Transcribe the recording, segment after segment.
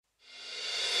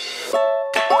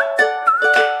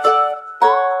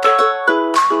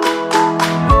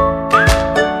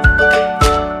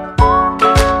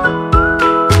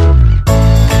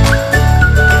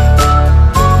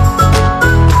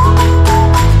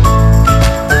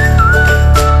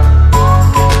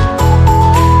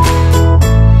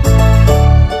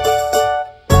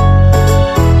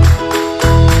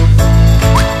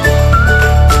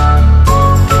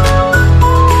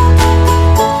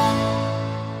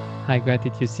Hi,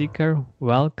 Gratitude Seeker.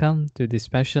 Welcome to this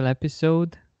special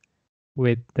episode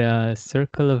with the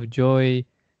Circle of Joy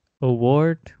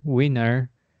Award winner,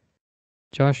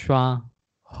 Joshua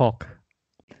Hoch.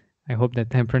 I hope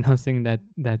that I'm pronouncing that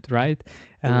right.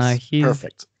 It was He's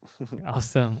perfect.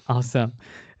 awesome.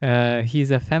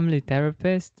 He's a family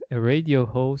therapist, a radio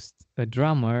host, a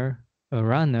drummer, a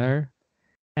runner,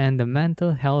 and a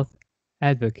mental health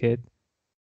advocate.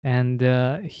 And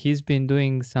he's been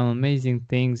doing some amazing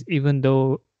things, even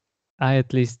though I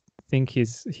at least think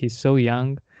he's so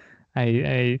young.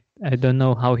 I don't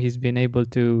know how he's been able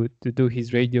to do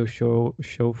his radio show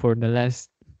for the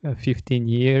last 15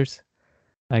 years.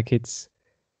 Like it's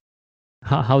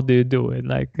how do you do it?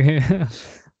 Like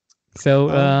so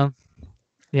Um,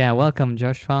 yeah, welcome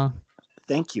Joshua.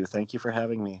 Thank you for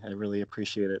having me. I really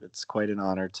appreciate it. It's quite an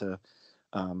honor to,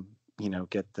 um,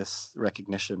 get this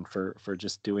recognition for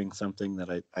just doing something that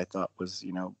I thought was,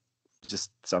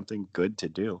 just something good to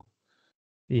do.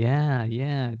 Yeah,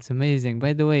 it's amazing.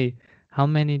 By the way, how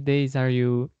many days are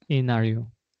you?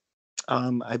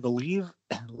 I believe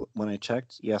when I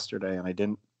checked yesterday, and I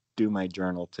didn't do my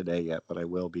journal today yet, but I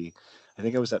will be. I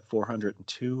think I was at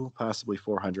 402, possibly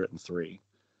 403.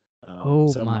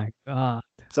 Oh Some my god.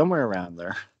 somewhere around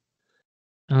there.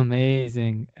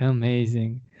 Amazing.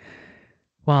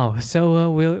 Wow.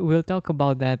 So we'll talk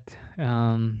about that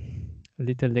a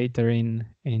little later in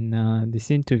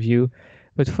this interview,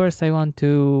 but first I want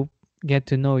to get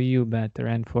to know you better,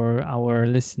 and for our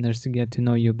listeners to get to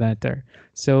know you better.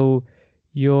 So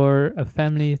you're a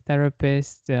family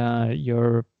therapist.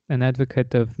 You're an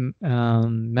advocate of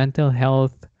mental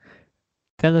health.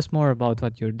 Tell us more about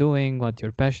what you're doing, what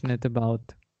you're passionate about.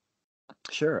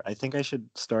 Sure. I think I should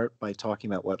start by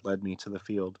talking about what led me to the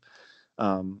field.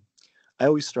 Um, I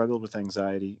always struggled with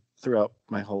anxiety throughout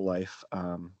my whole life.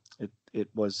 It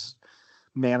was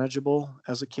manageable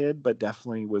as a kid, but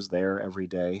definitely was there every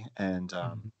day. And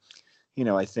Mhm.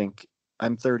 I think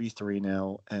I'm 33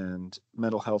 now, and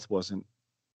mental health wasn't.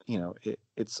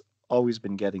 It's always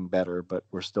been getting better, but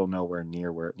we're still nowhere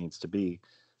near where it needs to be.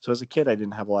 So as a kid, I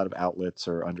didn't have a lot of outlets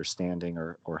or understanding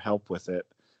or help with it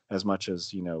as much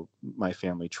as my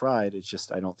family tried. It's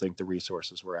just I don't think the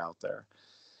resources were out there.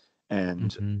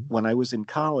 And Mhm. when I was in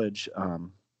college,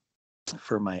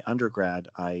 for my undergrad,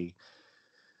 I'm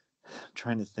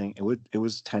trying to think. It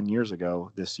was 10 years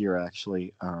ago this year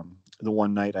actually. The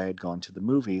one night I had gone to the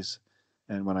movies,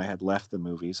 and when I had left the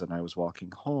movies and I was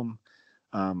walking home,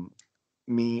 um,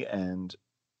 me and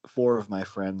four of my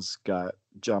friends got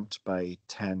jumped by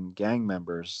 10 gang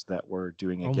members that were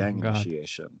doing a Oh my gang God.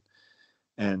 initiation.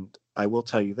 And I will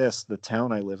tell you this: the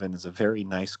town I live in is a very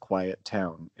nice, quiet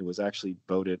town. It was actually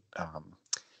voted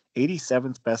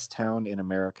 87th best town in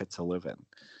America to live in.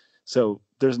 So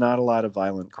there's not a lot of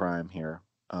violent crime here.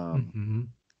 Um, Mhm.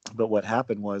 but what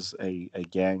happened was a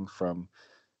gang from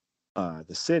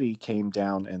the city came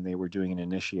down and they were doing an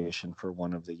initiation for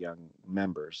one of the young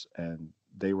members. And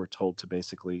they were told to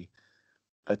basically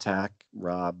attack,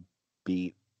 rob,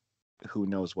 beat, who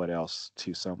knows what else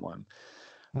to someone.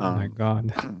 Oh my Um,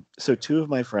 God. so two of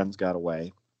my friends got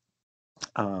away.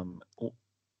 Um,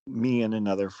 Me and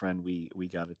another friend, we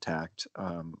got attacked.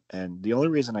 And the only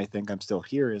reason I think I'm still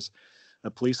here is a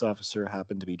police officer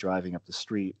happened to be driving up the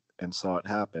street and saw it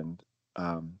happen.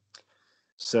 Um,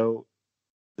 so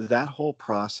that whole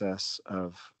process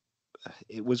of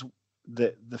it was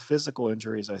the physical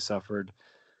injuries I suffered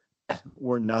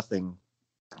were nothing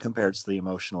compared to the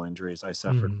emotional injuries I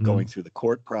suffered going Mhm. through the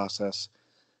court process,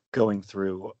 going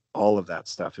through all of that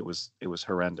stuff. It was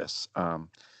horrendous.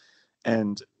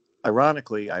 And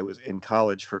ironically, I was in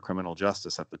college for criminal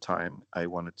justice at the time. I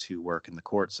wanted to work in the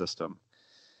court system,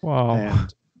 Wow.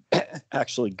 and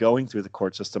actually going through the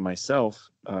court system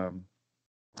myself,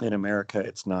 in America,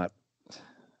 it's not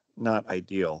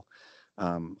ideal.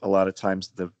 A lot of times,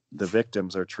 the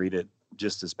victims are treated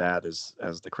just as bad as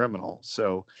the criminal.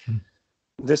 So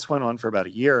this went on for about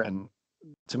a year, and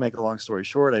to make a long story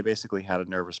short, I basically had a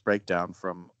nervous breakdown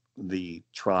from the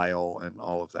trial and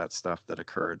all of that stuff that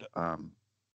occurred.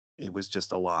 It was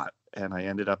just a lot, and I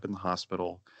ended up in the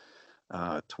hospital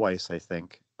twice, I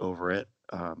think, over it,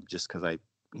 just because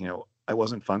I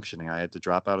wasn't functioning. I had to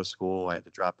drop out of school. I had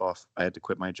to drop off. I had to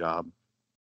quit my job.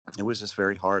 It was just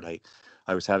very hard.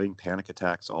 I was having panic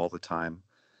attacks all the time.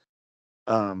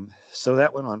 So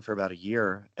that went on for about a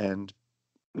year, and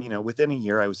within a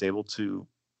year, I was able to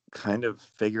kind of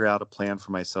figure out a plan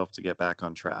for myself to get back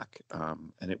on track.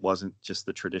 And it wasn't just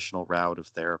the traditional route of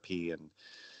therapy and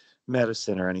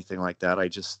medicine or anything like that. I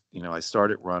just, I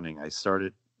started running. I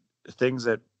started things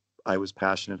that I was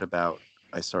passionate about.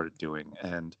 I started doing,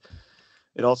 and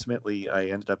it ultimately, I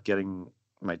ended up getting.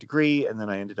 my degree, and then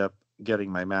I ended up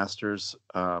getting my master's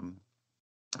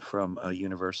from a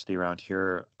university around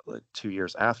here 2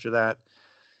 years after that.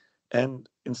 And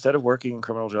instead of working in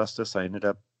criminal justice, I ended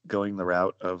up going the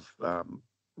route of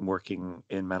working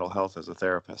in mental health as a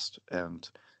therapist. And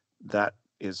that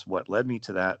is what led me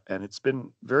to that. And it's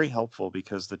been very helpful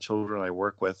because the children I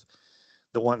work with,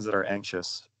 the ones that are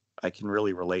anxious, I can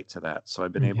really relate to that. So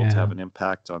I've been able to have Yeah. an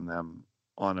impact on them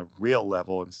on a real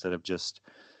level instead of just,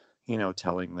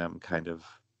 telling them kind of.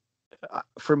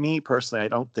 For me personally, I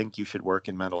don't think you should work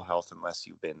in mental health unless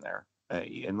you've been there,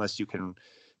 unless you can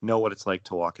know what it's like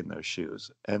to walk in those shoes.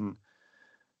 And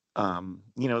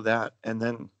that. And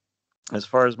then as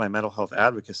far as my mental health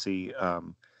advocacy,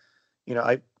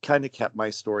 I kind of kept my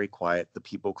story quiet. The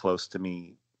people close to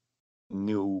me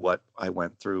knew what I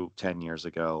went through 10 years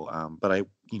ago, but I,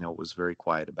 was very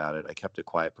quiet about it. I kept it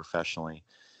quiet professionally.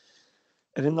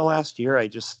 And in the last year,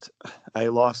 I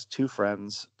lost two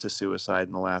friends to suicide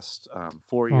in the last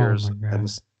 4 years, Oh my and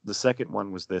God. the second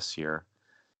one was this year.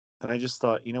 And I just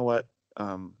thought, you know what?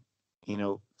 Um,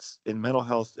 in mental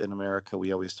health in America,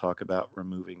 we always talk about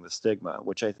removing the stigma,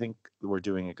 which I think we're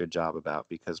doing a good job about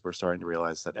because we're starting to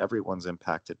realize that everyone's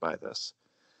impacted by this.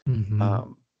 Mm-hmm.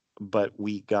 Um, but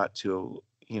we got to,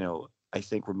 I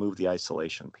think remove the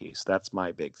isolation piece. That's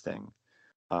my big thing.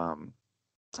 Um,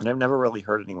 and I've never really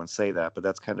heard anyone say that, but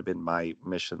that's kind of been my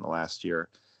mission the last year.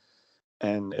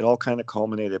 And it all kind of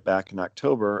culminated back in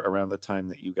October around the time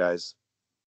that you guys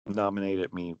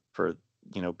nominated me for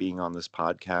being on this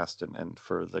podcast and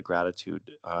for the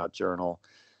gratitude journal,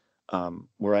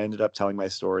 where I ended up telling my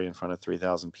story in front of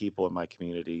 3,000 people in my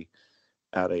community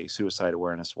at a suicide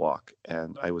awareness walk.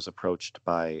 And I was approached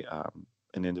by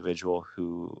an individual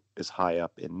who is high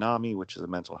up in NAMI, which is a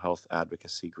mental health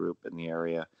advocacy group in the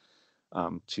area,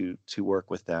 to work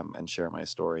with them and share my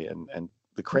story. And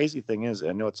the crazy thing is,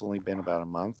 I know it's only been about a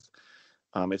month.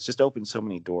 It's just opened so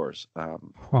many doors in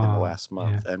the Wow. last Yeah.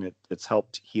 month, and it's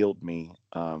helped healed me.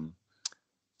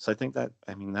 So I think that,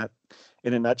 I mean, that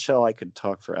in a nutshell, I could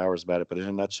talk for hours about it, but in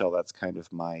a nutshell, that's kind of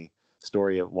my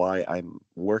story of why I'm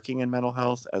working in mental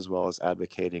health as well as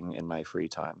advocating in my free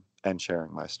time and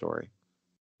sharing my story.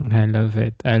 I love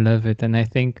it. I love it. And I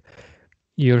think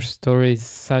your story is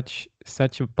such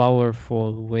a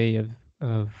powerful way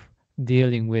of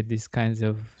dealing with these kinds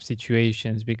of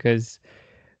situations, because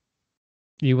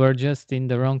you were just in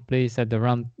the wrong place at the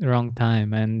wrong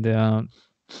time, and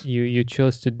you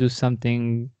chose to do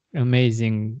something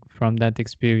amazing from that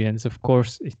experience. Of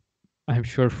course, I'm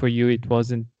sure for you it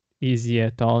wasn't easy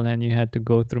at all, and you had to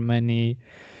go through many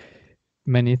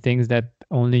things that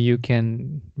only you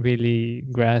can really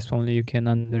grasp, only you can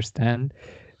understand.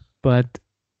 But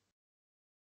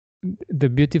the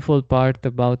beautiful part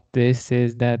about this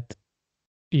is that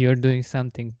you're doing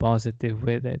something positive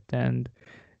with it, and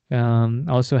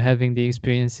also having the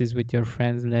experiences with your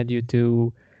friends led you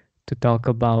to talk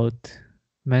about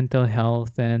mental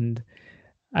health. And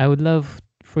I would love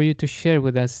for you to share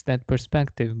with us that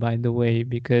perspective, by the way,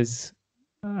 because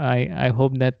I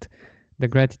hope that the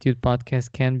gratitude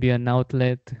podcast can be an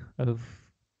outlet of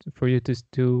for you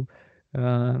to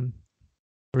um,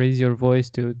 raise your voice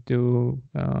to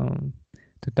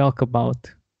talk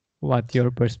about what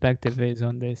your perspective is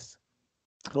on this.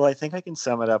 Well, I think I can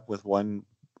sum it up with one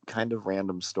kind of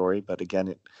random story, but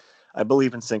again, I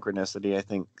believe in synchronicity. I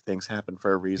think things happen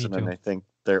for a Me reason, and too. I think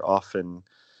they're often,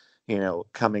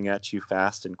 coming at you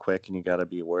fast and quick, and you got to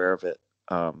be aware of it.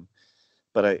 Um,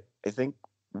 but I think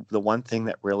the one thing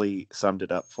that really summed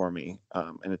it up for me,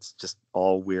 and it's just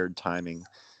all weird timing.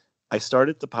 I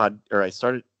started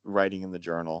writing in the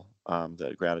journal,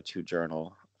 the gratitude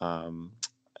journal.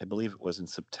 I believe it was in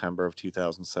September of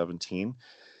 2017.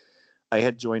 I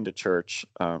had joined a church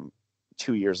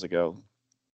 2 years ago,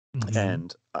 Hmm.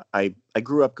 and I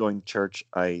grew up going to church.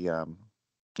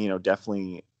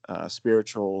 Definitely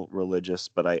spiritual, religious,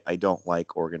 but I don't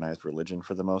like organized religion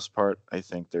for the most part. I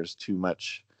think there's too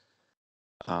much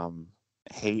um,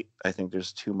 hate. I think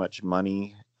there's too much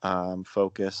money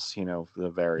focus, for the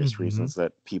various Hmm. reasons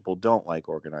that people don't like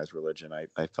organized religion.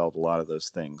 I felt a lot of those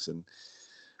things. And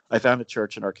I found a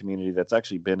church in our community that's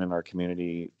actually been in our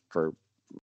community for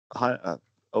uh,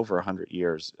 over 100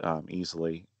 years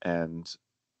easily. And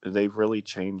they've really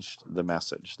changed the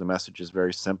message. The message is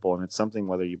very simple, and it's something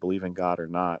whether you believe in God or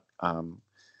not.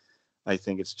 I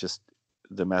think it's just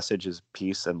the message is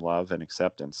peace and love and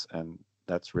acceptance, and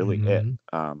that's really it.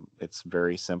 Hmm. It's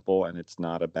very simple, and it's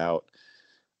not about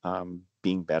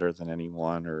being better than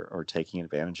anyone or taking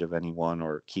advantage of anyone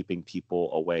or keeping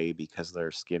people away because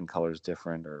their skin color is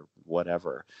different or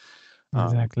whatever.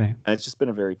 Exactly. And it's just been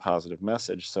a very positive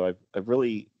message. So I've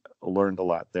really learned a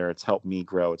lot there. It's helped me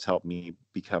grow. It's helped me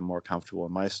become more comfortable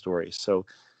in my story. So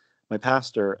my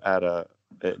pastor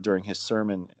during his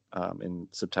sermon in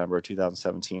September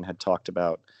 2017 had talked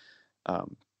about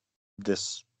um,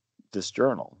 this this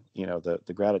journal,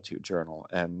 the gratitude journal,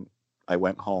 and I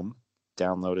went home,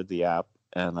 downloaded the app,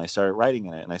 and I started writing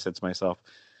in it. And I said to myself,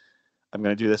 I'm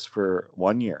going to do this for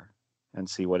 1 year and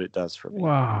see what it does for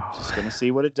me. I'm Wow. just going to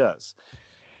see what it does.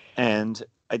 And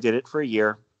I did it for a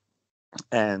year,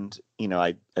 and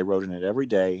I wrote in it every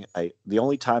day. The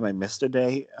only time I missed a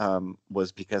day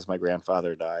was because my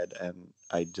grandfather died, and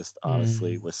I just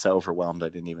honestly Mm. was so overwhelmed I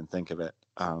didn't even think of it.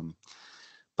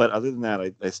 But other than that,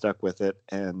 I stuck with it,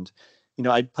 and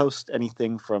I'd post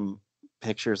anything from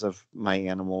pictures of my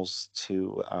animals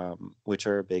to which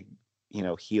are a big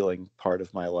healing part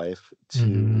of my life, to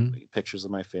Mm-hmm. pictures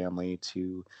of my family,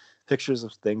 to pictures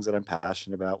of things that I'm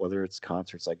passionate about, whether it's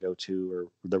concerts I go to or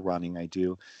the running I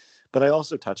do. But I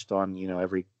also touched on,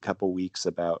 every couple weeks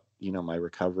about, my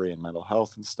recovery and mental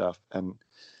health and stuff. And,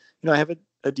 I have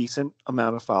a decent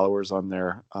amount of followers on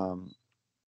there.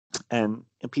 And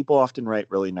people often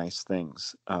write really nice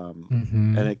things. And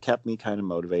Mm-hmm. it kept me kind of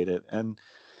motivated. And,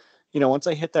 once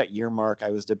I hit that year mark,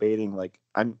 I was debating, like,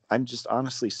 I'm just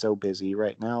honestly so busy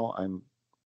right now.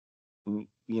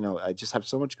 I just have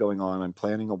so much going on. I'm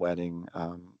planning a wedding,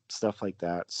 stuff like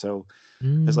that. So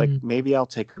I was like, Mm. maybe I'll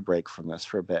take a break from this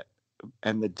for a bit.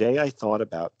 And the day I thought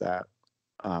about that,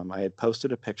 I had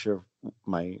posted a picture of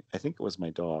I think it was my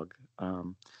dog.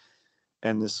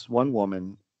 And this one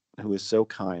woman who was so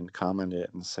kind commented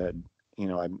and said,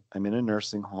 I'm in a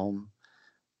nursing home.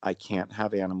 I can't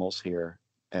have animals here.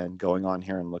 And going on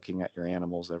here and looking at your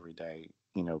animals every day,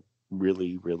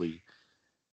 really, really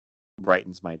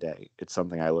brightens my day. It's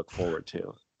something I look forward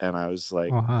to. And I was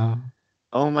like, Wow.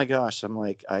 oh my gosh, I'm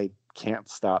like, I can't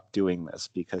stop doing this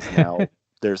because now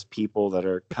there's people that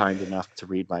are kind enough to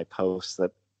read my posts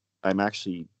that I'm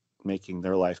actually making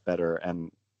their life better.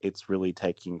 And it's really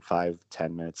taking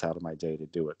 5-10 minutes out of my day to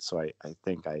do it. So I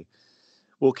think I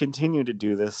will continue to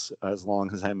do this as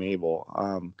long as I'm able.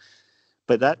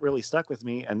 But that really stuck with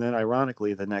me. And then,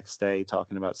 ironically, the next day,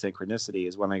 talking about synchronicity,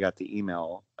 is when I got the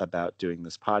email about doing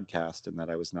this podcast and that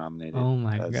I was nominated Oh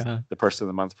my as God. the person of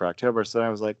the month for October. So I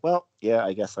was like, well, yeah,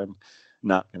 I guess I'm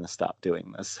not going to stop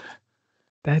doing this.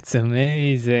 That's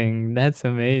amazing. That's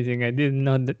amazing. I didn't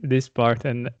know this part,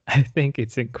 and I think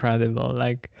it's incredible.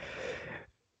 Like,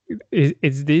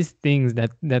 it's these things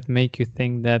that make you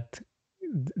think that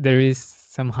there is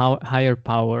somehow higher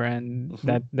power, and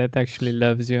Hmm. that actually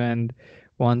loves you and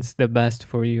wants the best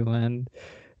for you, and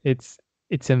it's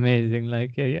it's amazing.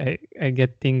 Like I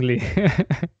get tingly.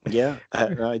 Yeah,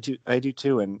 I do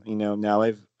too. And now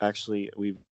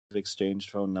we've exchanged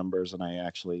phone numbers, and I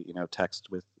actually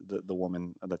text with the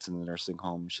woman that's in the nursing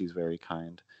home. She's very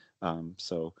kind.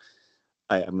 So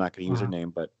I'm not going to use her Wow.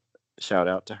 name, but shout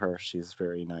out to her. She's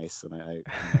very nice, and I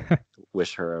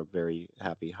wish her a very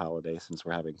happy holiday since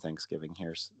we're having Thanksgiving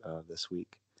here this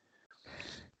week.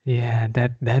 Yeah,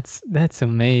 that's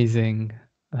amazing.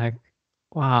 Like,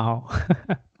 wow.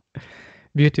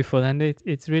 Beautiful, and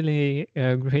it's really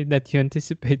great that you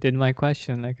anticipated my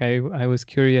question. Like, I was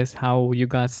curious how you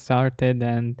got started,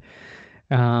 and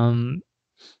um,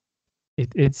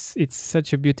 it's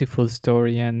such a beautiful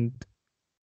story. And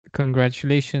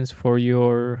congratulations for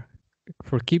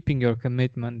keeping your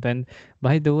commitment. And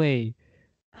by the way,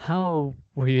 how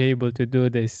were you able to do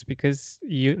this? Because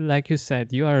you, like you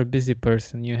said, you are a busy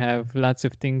person. You have lots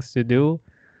of things to do,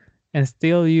 and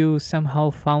still you somehow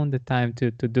found the time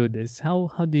to do this. How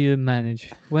do you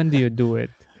manage? When do you do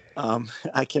it?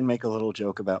 I can make a little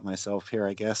joke about myself here,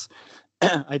 I guess.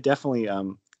 I definitely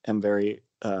am very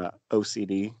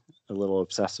OCD, a little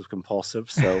obsessive compulsive.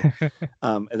 So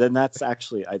and then that's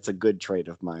actually it's a good trait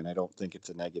of mine. I don't think it's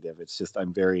a negative. It's just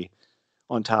I'm very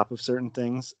on top of certain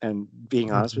things. And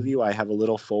being honest with Mhm. you, I have a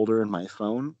little folder in my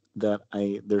phone that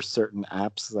there's certain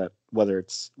apps that, whether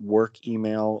it's work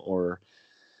email or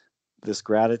this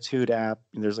gratitude app,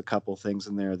 there's a couple things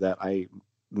in there that I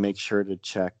make sure to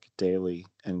check daily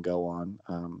and go on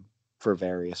for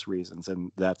various reasons.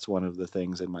 And that's one of the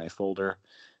things in my folder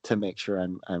to make sure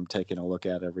I'm taking a look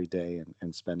at every day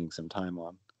and spending some time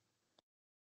on.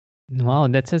 Wow,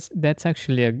 that's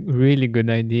actually a really good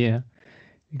idea,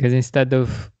 because instead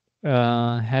of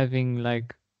having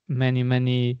like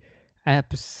many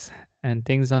apps and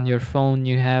things on your phone,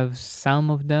 you have some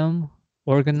of them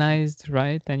organized,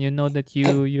 right? And you know that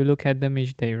you look at them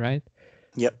each day, right?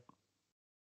 Yep,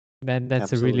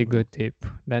 That's a really absolutely. good tip.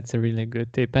 That's a really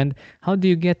good tip. And how do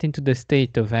you get into the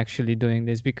state of actually doing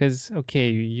this? Because okay,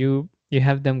 you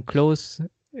have them close.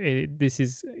 this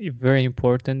is very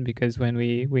important because when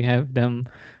we have them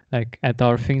like at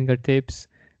our fingertips,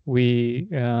 we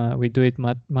do it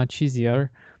much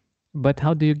easier. But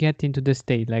how do you get into the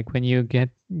state? Like when you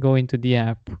go into the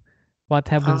app, what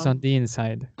happens on Um, the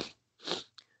inside?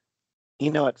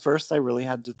 at first I really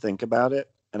had to think about it.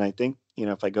 And I think,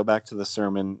 if I go back to the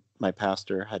sermon my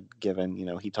pastor had given,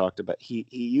 he talked about, he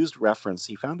used reference.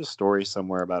 He found a story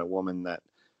somewhere about a woman that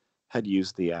had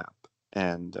used the app.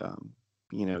 And,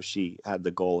 she had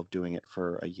the goal of doing it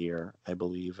for a year, I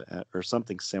believe, or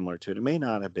something similar to it. It may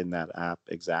not have been that app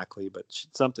exactly, but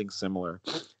something similar.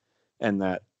 And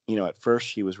that, at first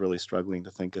she was really struggling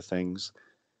to think of things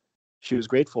she was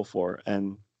grateful for.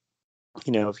 And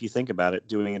if you think about it,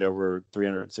 doing it over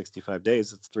 365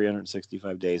 days, it's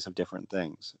 365 days of different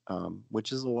things,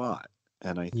 which is a lot.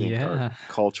 And I think our Yeah.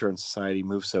 culture and society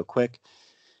moves so quick,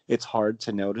 it's hard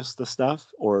to notice the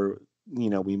stuff, or,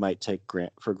 we might take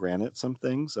for granted some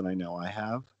things. And I know I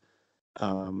have.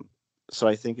 Um, so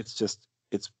I think it's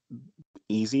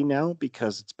easy now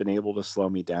because it's been able to slow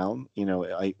me down.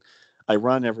 I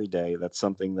run every day. That's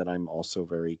something that I'm also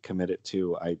very committed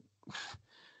to.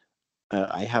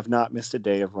 I have not missed a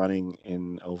day of running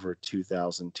in over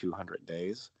 2,200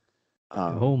 days.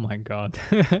 Oh Um, my God.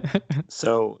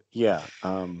 so yeah,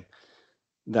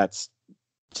 that's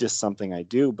just something I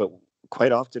do. But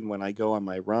quite often when I go on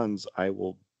my runs, I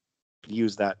will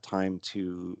use that time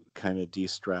to kind of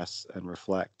de-stress and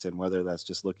reflect. And whether that's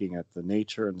just looking at the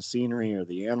nature and the scenery or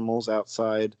the animals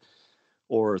outside,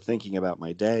 or thinking about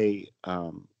my day,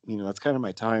 that's kind of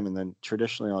my time. And then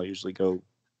traditionally, I'll usually go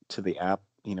to the app,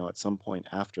 at some point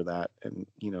after that, and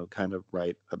kind of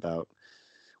write about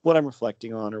what I'm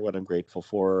reflecting on or what I'm grateful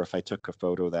for, or if I took a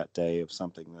photo that day of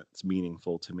something that's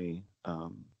meaningful to me.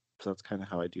 So that's kind of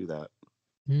how I do that.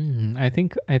 I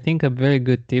think a very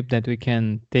good tip that we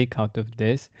can take out of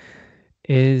this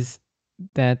is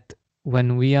that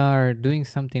when we are doing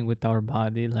something with our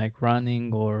body, like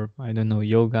running or I don't know,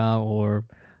 yoga or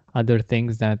other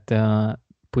things that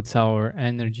puts our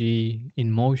energy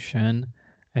in motion,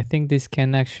 I think this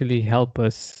can actually help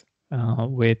us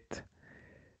with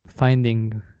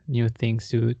finding new things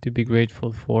to be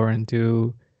grateful for and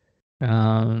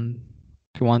um,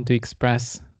 to want to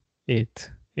express it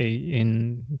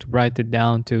in to write it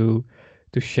down to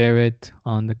share it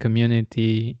on the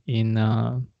community in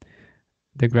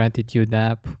the gratitude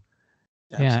app.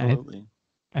 Yeah, Absolutely.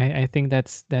 I think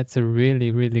that's a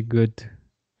really good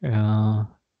uh,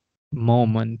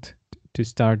 moment to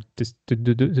start to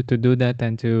do that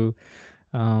and to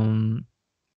um,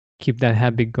 keep that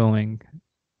habit going.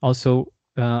 Also,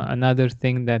 another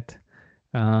thing that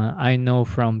I know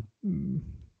from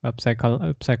a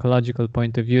psychological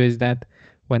point of view is that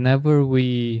whenever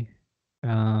we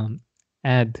um,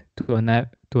 add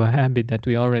to a habit that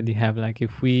we already have, like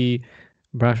if we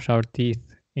brush our teeth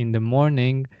in the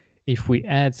morning, if we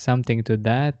add something to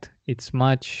that, it's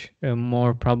much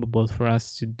more probable for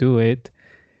us to do it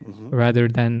Hmm. rather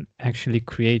than actually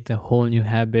create a whole new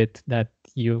habit that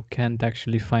you can't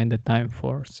actually find the time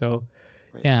for. So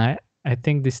Right. yeah, I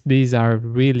think these are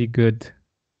really good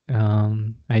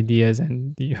ideas,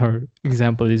 and your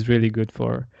example is really good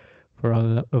for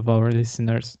all of our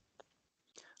listeners.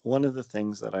 One of the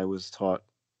things that I was taught,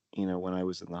 when I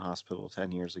was in the hospital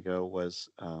 10 years ago was,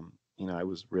 I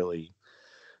was really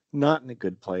not in a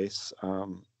good place.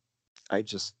 I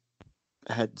just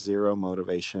had zero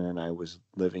motivation and I was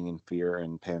living in fear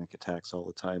and panic attacks all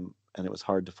the time. And it was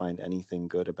hard to find anything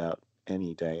good about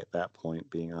any day at that point,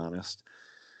 being honest.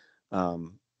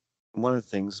 Um, One of the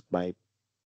things my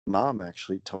mom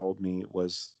actually told me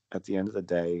was at the end of the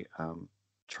day,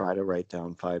 try to write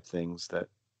down 5 things that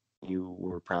you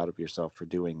were proud of yourself for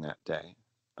doing that day,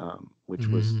 which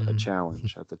was a Mm.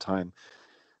 challenge at the time.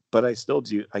 But I still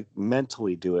do, I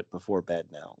mentally do it before bed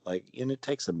now. Like, and it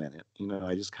takes a minute.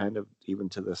 I just kind of, even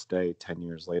to this day, 10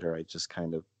 years later, I just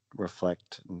kind of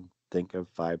reflect and think of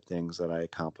 5 things that I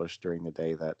accomplished during the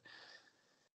day that,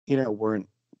 weren't,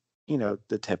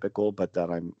 the typical, but that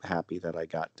I'm happy that I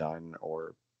got done,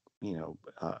 or,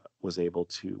 was able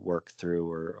to work through,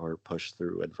 or push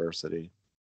through adversity.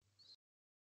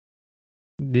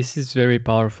 This is very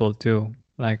powerful too.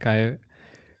 Like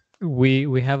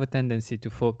we have a tendency to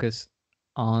focus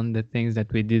on the things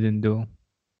that we didn't do.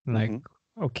 Like, Hmm.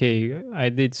 okay, I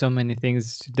did so many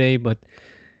things today, but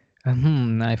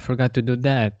I forgot to do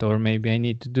that, or maybe I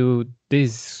need to do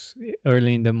this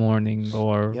early in the morning,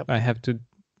 or Yep. I have to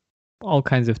all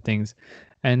kinds of things.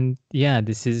 And yeah,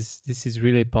 this is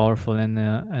really powerful,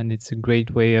 and it's a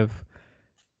great way of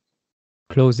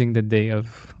closing the day,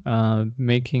 of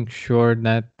making sure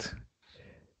that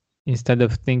instead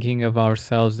of thinking of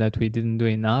ourselves that we didn't do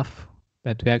enough,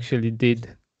 that we actually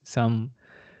did some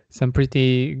some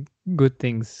pretty good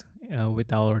things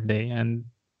with our day. And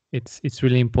it's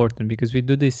really important because we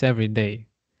do this every day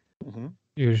Hmm.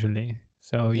 usually.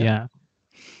 So Yep. yeah.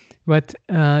 But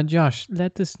Josh,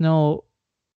 let us know,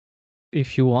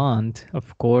 if you want,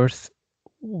 of course,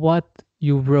 what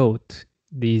you wrote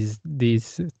these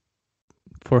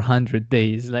 400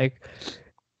 days. Like,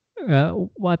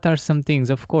 what are some things,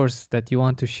 of course, that you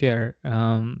want to share,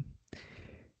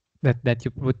 that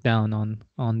you put down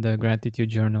on the gratitude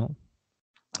journal?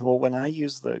 Well, when I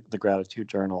use the gratitude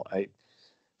journal, I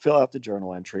fill out the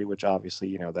journal entry, which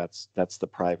obviously, that's the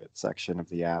private section of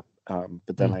the app.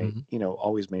 But then I, Hmm.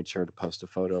 always made sure to post a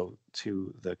photo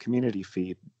to the community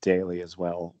feed daily as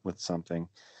well with something.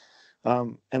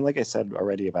 And like I said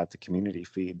already about the community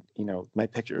feed, my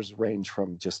pictures range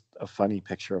from just a funny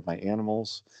picture of my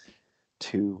animals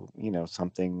to,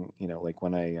 something, like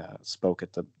when I spoke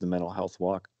at the mental health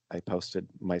walk, I posted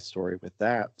my story with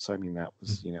that. So, I mean, that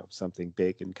was, something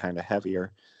big and kind of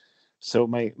heavier. So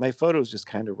my photos just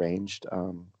kind of ranged.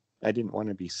 I didn't want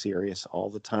to be serious all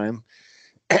the time,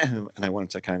 and I wanted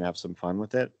to kind of have some fun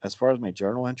with it. As far as my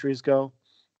journal entries go,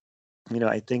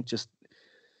 I think just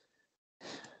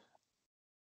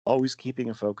always keeping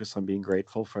a focus on being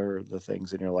grateful for the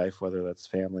things in your life, whether that's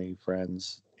family,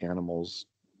 friends, animals,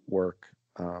 work.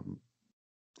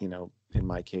 In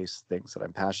my case, things that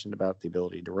I'm passionate about, the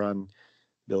ability to run,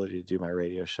 ability to do my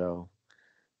radio show,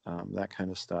 that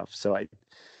kind of stuff. So I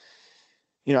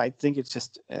think it's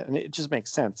just, and it just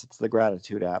makes sense. It's the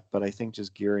gratitude app, but I think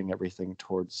just gearing everything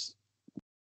towards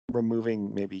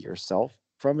removing maybe yourself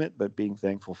from it, but being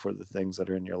thankful for the things that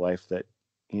are in your life that,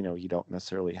 you don't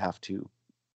necessarily have to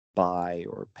buy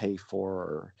or pay for,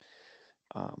 or,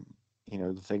 um,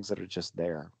 the things that are just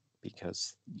there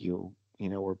because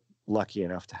were lucky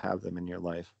enough to have them in your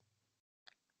life.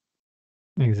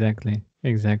 Exactly,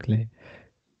 exactly.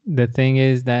 The thing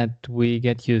is that we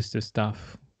get used to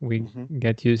stuff. We Hmm.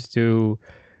 get used to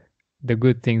the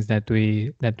good things that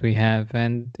we have,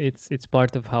 and it's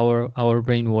part of how our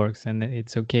brain works, and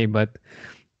it's okay. But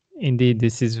indeed,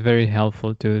 this is very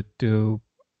helpful to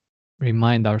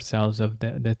remind ourselves of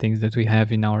the things that we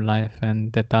have in our life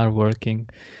and that are working.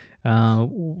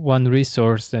 One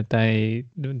resource that I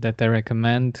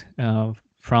recommend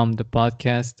from the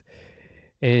podcast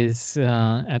is,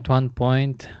 at one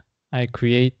point I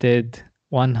created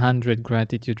 100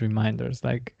 gratitude reminders.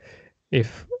 Like,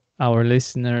 if our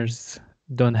listeners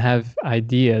don't have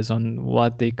ideas on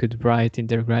what they could write in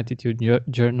their gratitude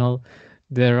journal,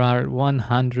 there are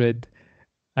 100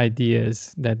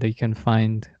 ideas that they can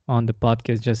find on the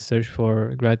podcast. Just search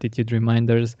for gratitude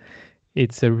reminders.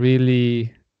 It's a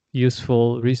really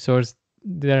useful resource.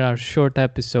 There are short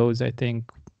episodes. I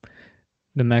think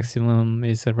the maximum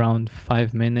is around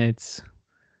 5 minutes,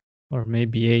 or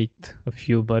maybe eight, a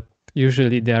few, but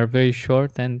usually they are very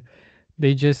short, and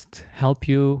they just help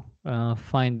you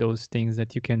find those things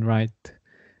that you can write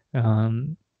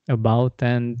about.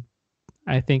 And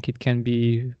I think it can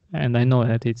be, and I know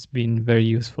that it's been very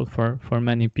useful for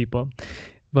many people.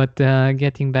 But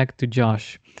getting back to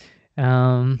Josh,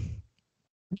 um,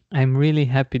 I'm really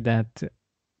happy that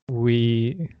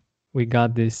we we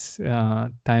got this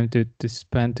time to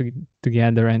spend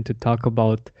together and to talk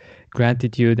about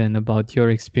gratitude and about your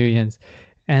experience.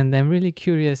 And I'm really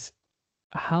curious,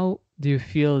 how do you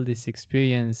feel this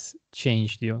experience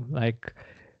changed you? Like,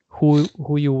 who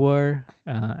you were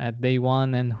at day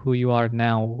one and who you are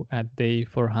now at day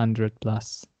 400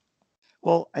 plus.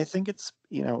 Well, I think it's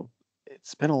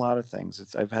been a lot of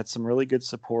things. I've had some really good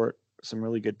support, some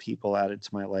really good people added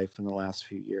to my life in the last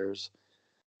few years.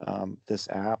 This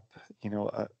app,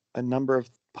 a number of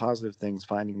positive things,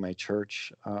 finding my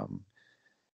church.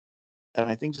 And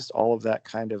I think just all of that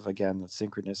kind of, again, the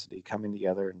synchronicity coming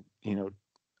together. And,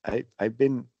 I've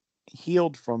been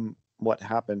healed from what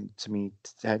happened to me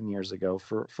 10 years ago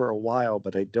for a while,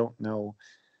 but I don't know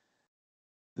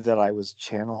that I was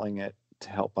channeling it to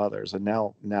help others. And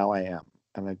now I am.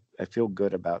 And I feel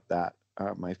good about that.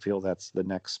 I feel that's the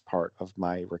next part of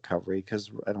my recovery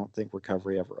because I don't think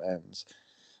recovery ever ends.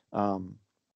 Um,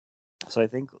 so I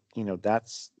think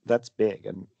that's big,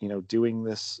 and doing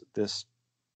this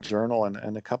journal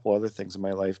and a couple other things in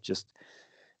my life just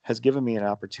has given me an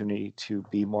opportunity to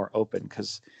be more open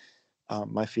because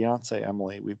my fiance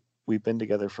Emily, we've been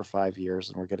together for 5 years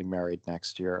and we're getting married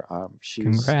next year. She's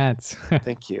Congrats.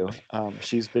 Thank you.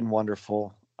 She's been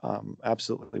wonderful,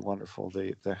 absolutely wonderful.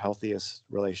 The healthiest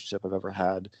relationship I've ever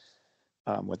had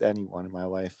with anyone in my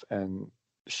life, and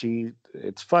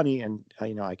it's funny, and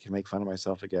I can make fun of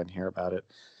myself again here about it.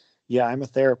 Yeah, I'm a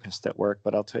therapist at work,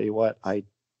 but I'll tell you what, I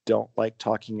don't like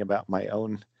talking about my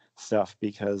own stuff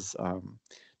because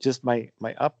just my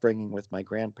upbringing with my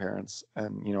grandparents,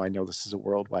 and I know this is a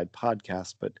worldwide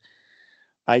podcast, but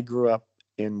I grew up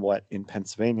in what in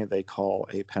Pennsylvania they call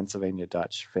a Pennsylvania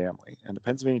Dutch family. And a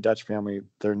Pennsylvania Dutch family,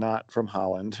 they're not from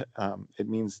Holland. It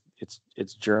means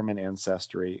it's German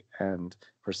ancestry, and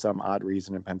for some odd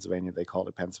reason in Pennsylvania they called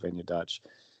it Pennsylvania Dutch.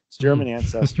 It's Mm. German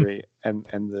ancestry, and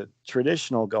the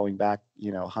traditional going back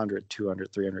 100, 200,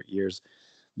 300 years,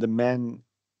 the men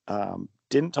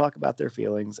didn't talk about their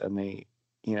feelings, and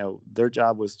their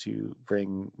job was to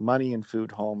bring money and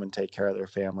food home and take care of their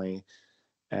family,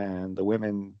 and the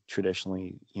women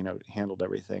traditionally handled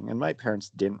everything. And my parents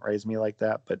didn't raise me like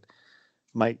that, but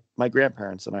my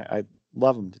grandparents, and I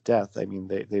love them to death. I mean,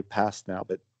 they passed now,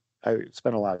 but I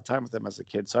spent a lot of time with them as a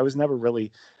kid, so I was never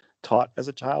really taught as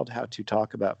a child how to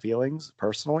talk about feelings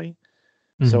personally.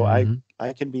 So Mm-hmm.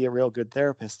 I can be a real good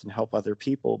therapist and help other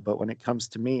people, but when it comes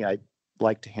to me, I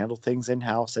like to handle things in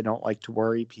house. I don't like to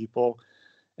worry people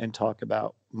and talk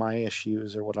about my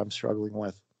issues or what I'm struggling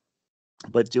with.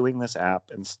 But doing this app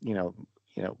and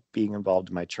being involved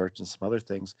in my church and some other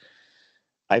things,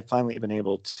 I've finally been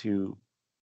able to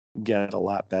get a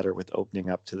lot better with opening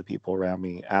up to the people around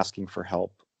me, asking for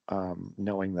help,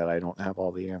 knowing that I don't have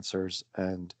all the answers.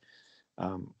 And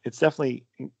it's definitely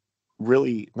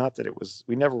really not that it was,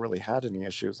 we never really had any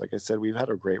issues. Like I said, we've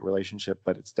had a great relationship,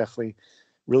 but it's definitely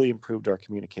really improved our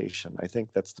communication. I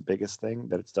think that's the biggest thing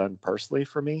that it's done personally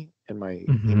for me in my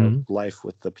Mm-hmm. life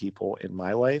with the people in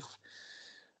my life.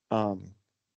 um,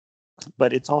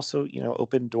 but it's also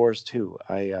opened doors too.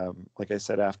 I like I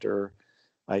said, after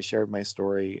I shared my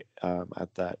story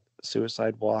at that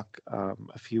suicide walk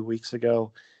a few weeks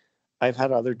ago, I've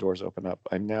had other doors open up.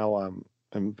 I'm now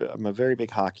I'm a very big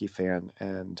hockey fan,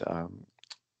 and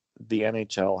the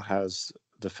NHL has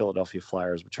the Philadelphia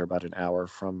Flyers, which are about an hour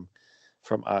from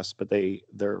us, but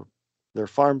their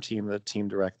farm team, the team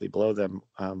directly below them,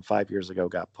 5 years ago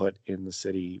got put in the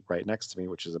city right next to me,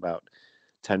 which is about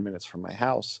 10 minutes from my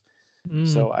house. Mm.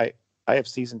 So I have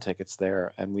season tickets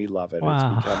there, and we love it. It's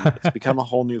Wow. become a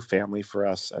whole new family for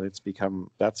us, and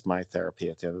that's my therapy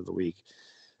at the end of the week.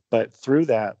 But through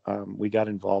that, we got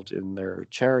involved in their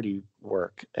charity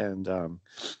work, and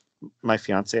my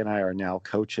fiance and I are now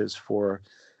coaches for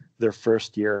their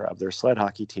first year of their sled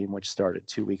hockey team, which started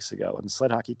 2 weeks ago. And the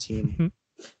sled hockey team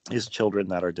is children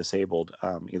that are disabled,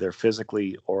 either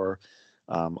physically or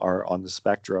are on the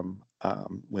spectrum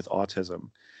with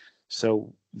autism.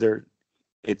 So they're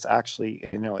it's actually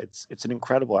it's an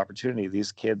incredible opportunity.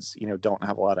 These kids don't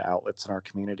have a lot of outlets in our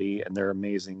community, and they're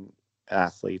amazing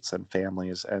athletes and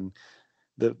families, and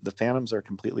the Phantoms are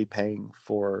completely paying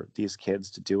for these kids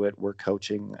to do it. We're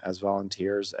coaching as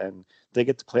volunteers, and they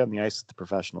get to play on the ice that the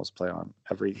professionals play on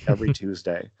every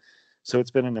Tuesday. So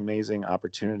it's been an amazing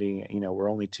opportunity. We're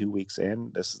only 2 weeks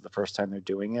in. This is the first time they're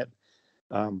doing it,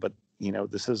 but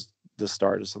this is the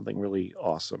start of something really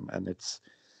awesome. And it's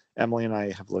Emily and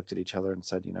I have looked at each other and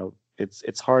said,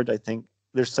 it's hard. I think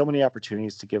there's so many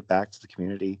opportunities to give back to the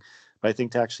community, but I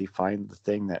think to actually find the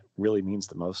thing that really means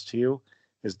the most to you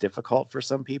is difficult for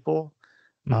some people.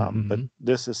 But Mm-hmm.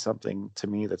 this is something to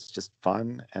me that's just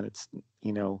fun, and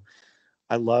you know,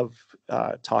 I love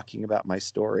talking about my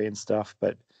story and stuff,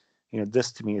 but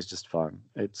this to me is just fun.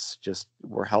 It's just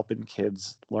we're helping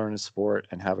kids learn a sport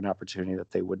and have an opportunity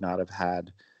that they would not have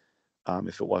had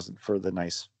if it wasn't for the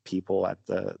nice people at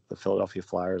the Philadelphia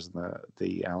Flyers and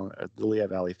the Lehigh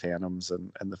Valley Phantoms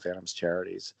and the Phantoms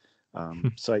charities.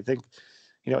 So I think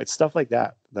it's stuff like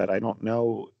that that I don't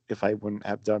know if I wouldn't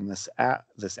have done this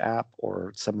app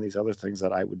or some of these other things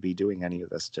that I would be doing any of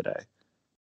this today.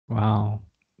 Wow.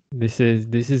 This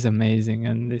is amazing,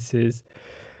 and this is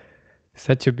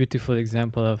such a beautiful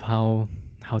example of how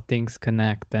things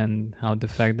connect, and how the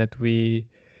fact that we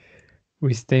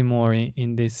stay more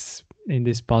in this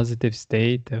positive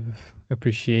state of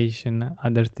appreciation,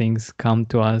 other things come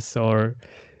to us, or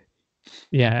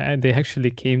yeah, and they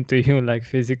actually came to you like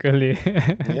physically.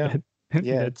 Yeah, that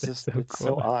yeah. It's that's just so it's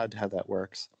cool. so odd how that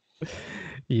works.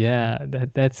 Yeah,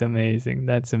 that's amazing.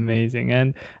 That's amazing.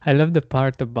 And I love the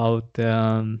part about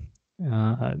the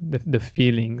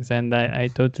feelings, and I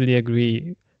totally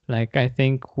agree. Like I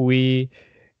think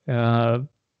uh,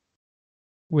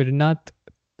 we're not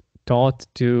taught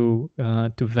to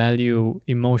value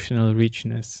emotional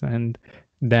richness and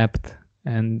depth,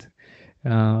 and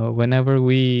whenever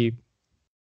we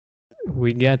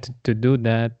get to do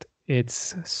that,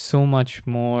 it's so much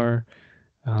more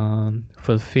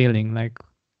fulfilling. Like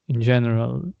in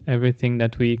general, everything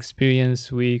that we experience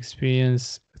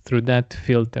through that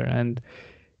filter. And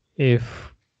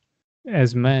if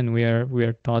as men we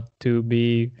are taught to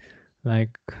be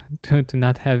like to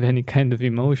not have any kind of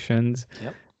emotions.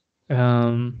 Yep.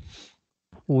 um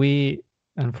we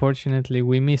unfortunately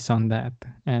we miss on that,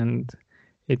 and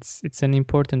it's an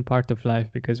important part of life,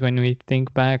 because when we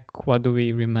think back, what do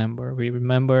we remember? We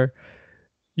remember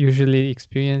usually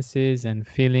experiences and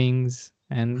feelings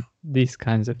and these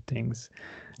kinds of things.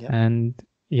 Yep. And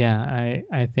yeah,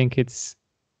 I think it's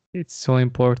so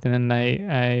important, and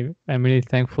I'm really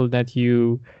thankful that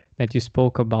you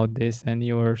spoke about this and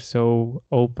you're so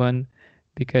open,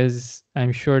 because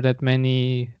I'm sure that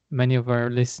many of our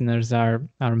listeners are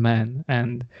men,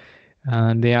 and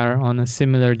they are on a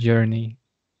similar journey,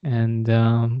 and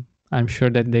I'm sure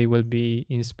that they will be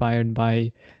inspired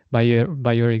by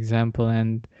your example,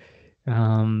 and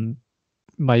um,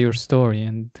 by your story,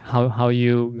 and how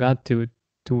you got to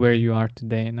where you are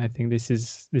today. And I think this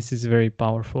is very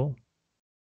powerful.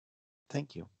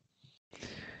 Thank you.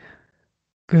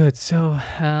 Good. So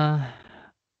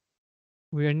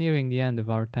we are nearing the end of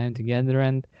our time together,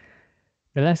 and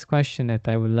the last question that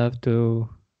I would love to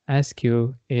ask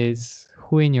you is,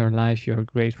 who in your life you're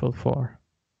grateful for?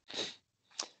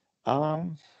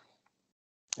 Um,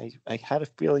 I had a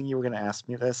feeling you were going to ask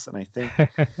me this, and I think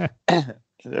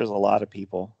there's a lot of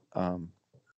people, and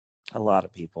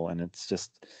it's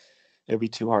just it would be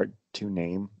too hard to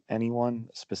name anyone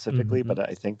specifically, Hmm. but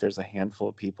I think there's a handful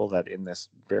of people that in this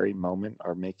very moment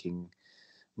are making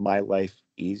my life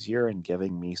easier and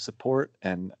giving me support,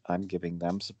 and I'm giving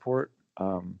them support.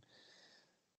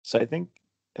 So I think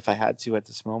if I had to at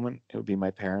this moment, it would be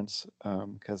my parents,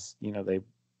 because they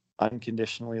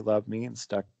unconditionally love me and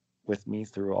stuck with me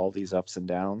through all these ups and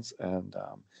downs, and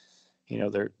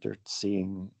they're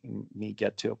seeing me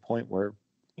get to a point where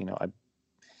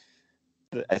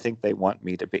I think they want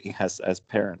me to be as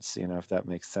parents, if that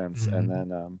makes sense. And Hmm.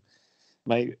 then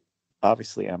my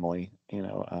obviously Emily,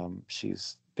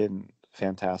 she's been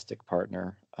fantastic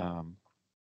partner.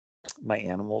 My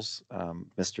animals,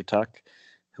 Mr. Tuck,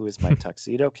 who is my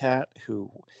tuxedo cat,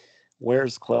 who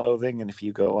wears clothing, and if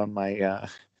you go on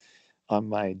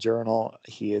my journal,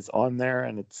 he is on there,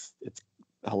 and it's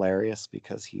hilarious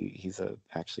because he's a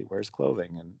actually wears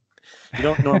clothing, and you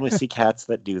don't normally see cats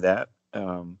that do that.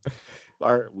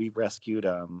 We rescued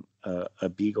a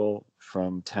beagle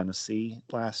from Tennessee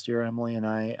last year, Emily and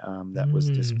I, that was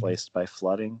Mm. displaced by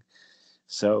flooding.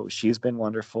 So she's been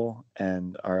wonderful,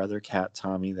 and our other cat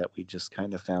Tommy that we just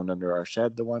kind of found under our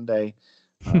shed the one day.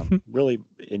 Really,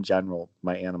 in general,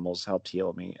 my animals helped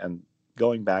heal me. And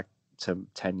going back to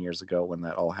 10 years ago when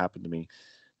that all happened to me,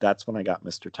 that's when I got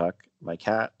Mr. Tuck, my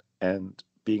cat. And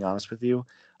being honest with you,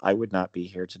 I would not be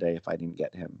here today if I didn't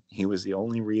get him. He was the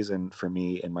only reason for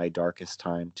me in my darkest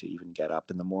time to even get up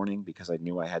in the morning because I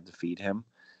knew I had to feed him.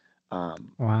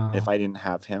 Um, if Wow. I didn't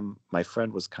have him, my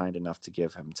friend was kind enough to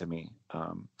give him to me.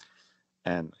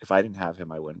 And if I didn't have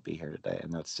him, I wouldn't be here today.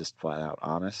 And that's just flat out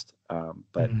honest.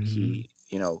 But Hmm.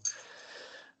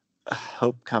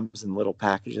 hope comes in little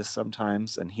packages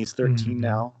sometimes, and he's 13 Hmm.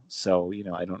 now, so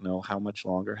I don't know how much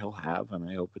longer he'll have, and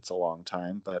I hope it's a long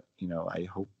time, but I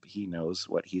hope he knows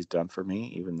what he's done for me,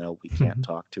 even though we can't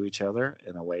talk to each other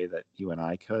in a way that you and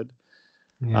I could.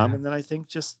 Yeah. And then I think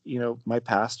just my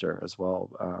pastor as well,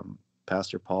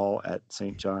 Pastor Paul at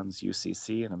St. John's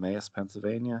UCC in Emmaus,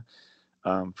 Pennsylvania,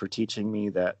 for teaching me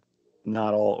that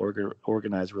not all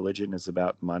organized religion is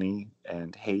about money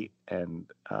and hate and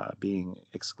being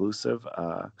exclusive.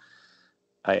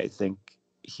 I think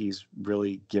he's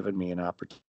really given me an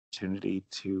opportunity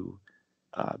to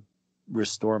uh,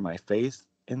 restore my faith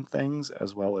in things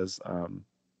as well as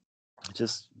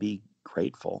just be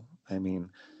grateful. I mean,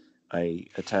 I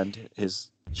attend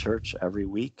his church every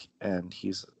week, and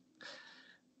he's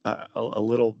a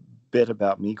little bit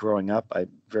about me growing up. I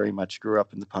very much grew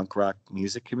up in the punk rock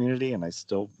music community, and I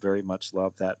still very much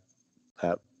love that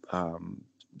um,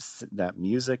 that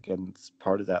music and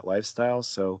part of that lifestyle.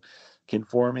 So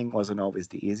conforming wasn't always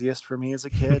the easiest for me as a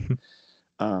kid.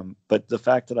 But the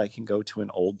fact that I can go to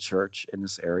an old church in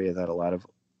this area that a lot of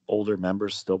older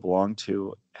members still belong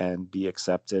to and be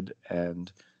accepted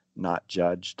and not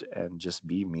judged and just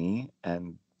be me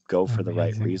and go for the right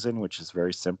Amazing. reason, which is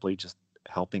very simply just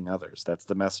helping others. That's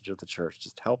the message of the church.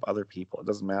 Just help other people. It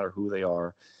doesn't matter who they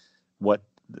are, what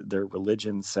their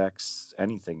religion, sex,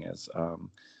 anything is.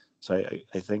 So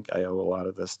I think I owe a lot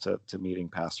of this to meeting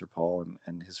Pastor Paul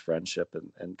and his friendship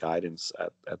and guidance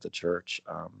at the church.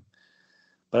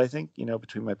 But I think,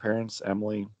 between my parents,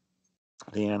 Emily,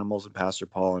 the animals, and Pastor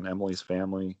Paul and Emily's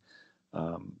family,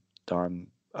 um, Don,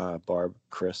 Barb,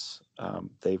 Chris,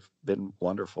 they've been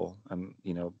wonderful. And,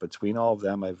 between all of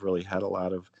them, I've really had a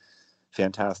lot of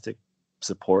fantastic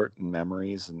support and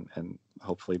memories, and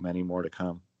hopefully many more to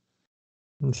come.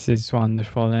 This is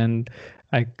wonderful, and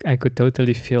I could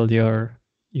totally feel your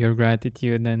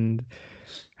gratitude and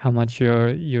how much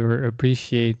you're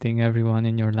appreciating everyone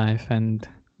in your life, and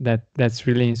that's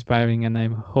really inspiring. And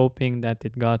I'm hoping that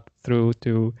it got through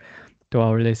to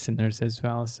our listeners as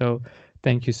well. So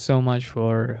thank you so much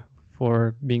for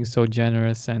being so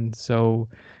generous and so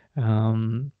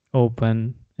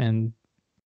open, and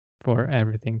for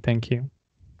everything. Thank you.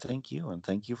 Thank you, and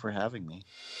thank you for having me.